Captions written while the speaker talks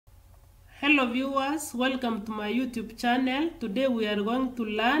Hello viewers, welcome to my YouTube channel. Today we are going to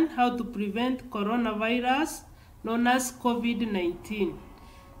learn how to prevent coronavirus known as COVID-19.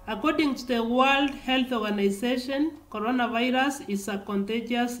 According to the World Health Organization, coronavirus is a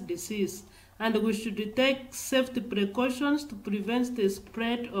contagious disease and we should take safety precautions to prevent the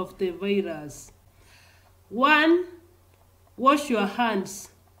spread of the virus. 1. Wash your hands.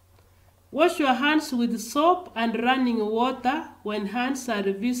 Wash your hands with soap and running water when hands are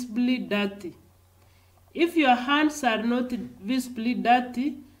visibly dirty. If your hands are not visibly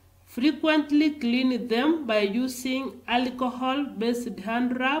dirty, frequently clean them by using alcohol-based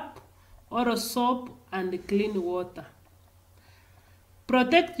hand rub or soap and clean water.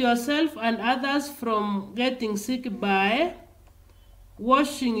 Protect yourself and others from getting sick by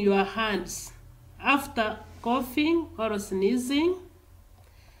washing your hands after coughing or sneezing,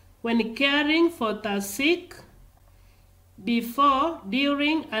 when caring for the sick, before,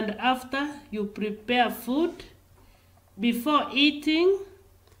 during, and after you prepare food, before eating,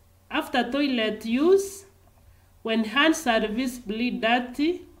 after toilet use, when hands are visibly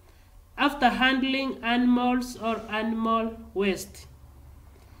dirty, after handling animals or animal waste.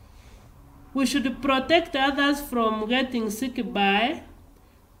 We should protect others from getting sick by,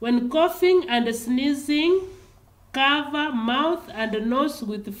 when coughing and sneezing, cover mouth and nose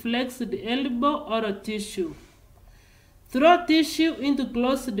with flexed elbow or tissue. Throw tissue into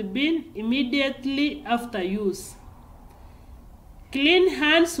closed bin immediately after use. Clean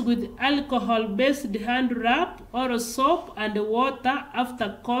hands with alcohol-based hand rub or soap and water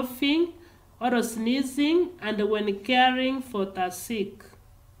after coughing or sneezing and when caring for the sick.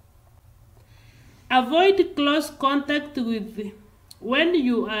 Avoid close contact with when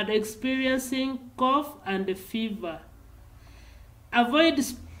you are experiencing cough and fever. Avoid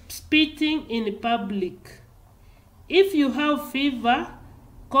spitting in public. If you have fever,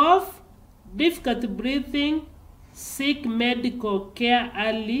 cough, difficult breathing, seek medical care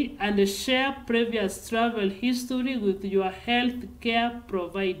early and share previous travel history with your health care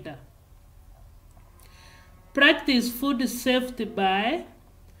provider. Practice food safety by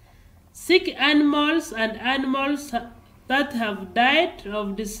sick animals and animals that have died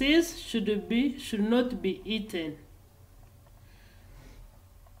of disease should not be eaten.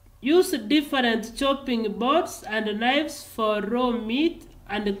 Use different chopping boards and knives for raw meat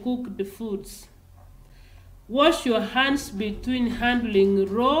and cooked foods. Wash your hands between handling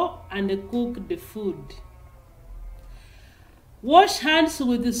raw and cooked food. Wash hands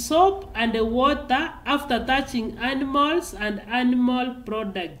with soap and water after touching animals and animal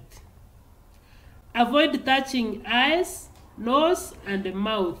products. Avoid touching eyes, nose, and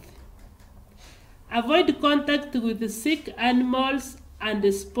mouth. Avoid contact with sick animals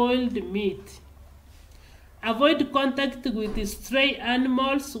and spoiled meat. Avoid contact with stray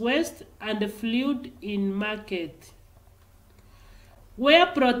animals' waste and fluid in market. Wear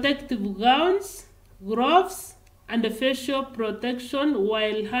protective gowns, gloves, and facial protection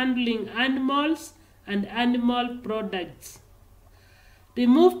while handling animals and animal products.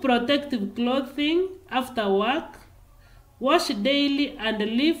 Remove protective clothing after work. Wash daily and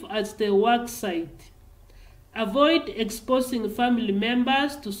leave at the work site. Avoid exposing family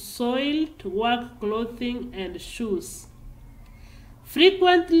members to soiled work clothing and shoes.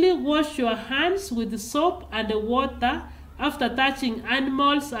 Frequently wash your hands with soap and water after touching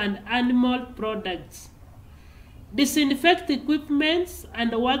animals and animal products. Disinfect equipment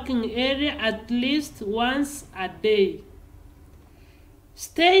and working area at least once a day.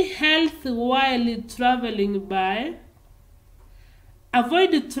 Stay healthy while traveling by.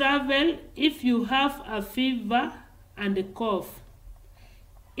 Avoid travel if you have a fever and a cough.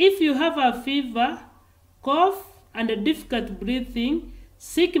 If you have a fever, cough, and difficult breathing,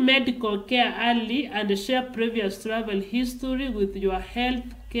 seek medical care early and share previous travel history with your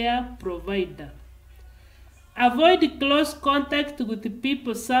health care provider. Avoid close contact with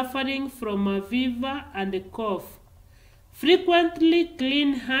people suffering from a fever and a cough. Frequently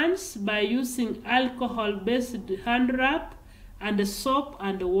clean hands by using alcohol-based hand rub and soap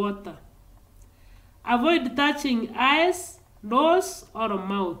and water. Avoid touching eyes, nose, or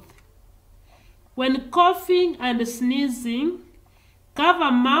mouth. When coughing and sneezing,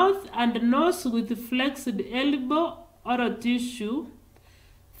 cover mouth and nose with flexed elbow or tissue.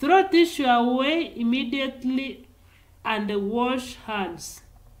 Throw tissue away immediately and wash hands.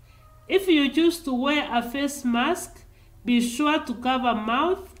 If you choose to wear a face mask, be sure to cover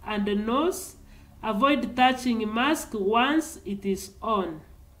mouth and nose. Avoid touching mask once it is on.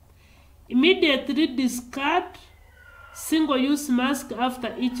 Immediately discard single-use mask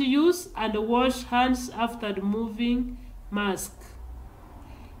after each use and wash hands after removing mask.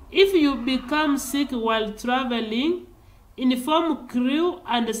 If you become sick while traveling, inform crew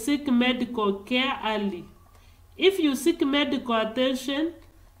and seek medical care early. If you seek medical attention,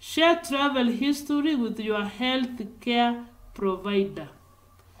 share travel history with your health care provider.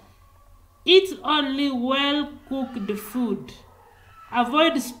 Eat only well-cooked food.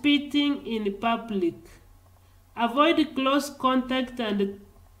 Avoid spitting in public. Avoid close contact and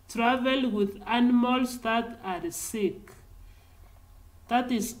travel with animals that are sick.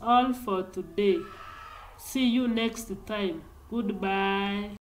 That is all for today. See you next time. Goodbye.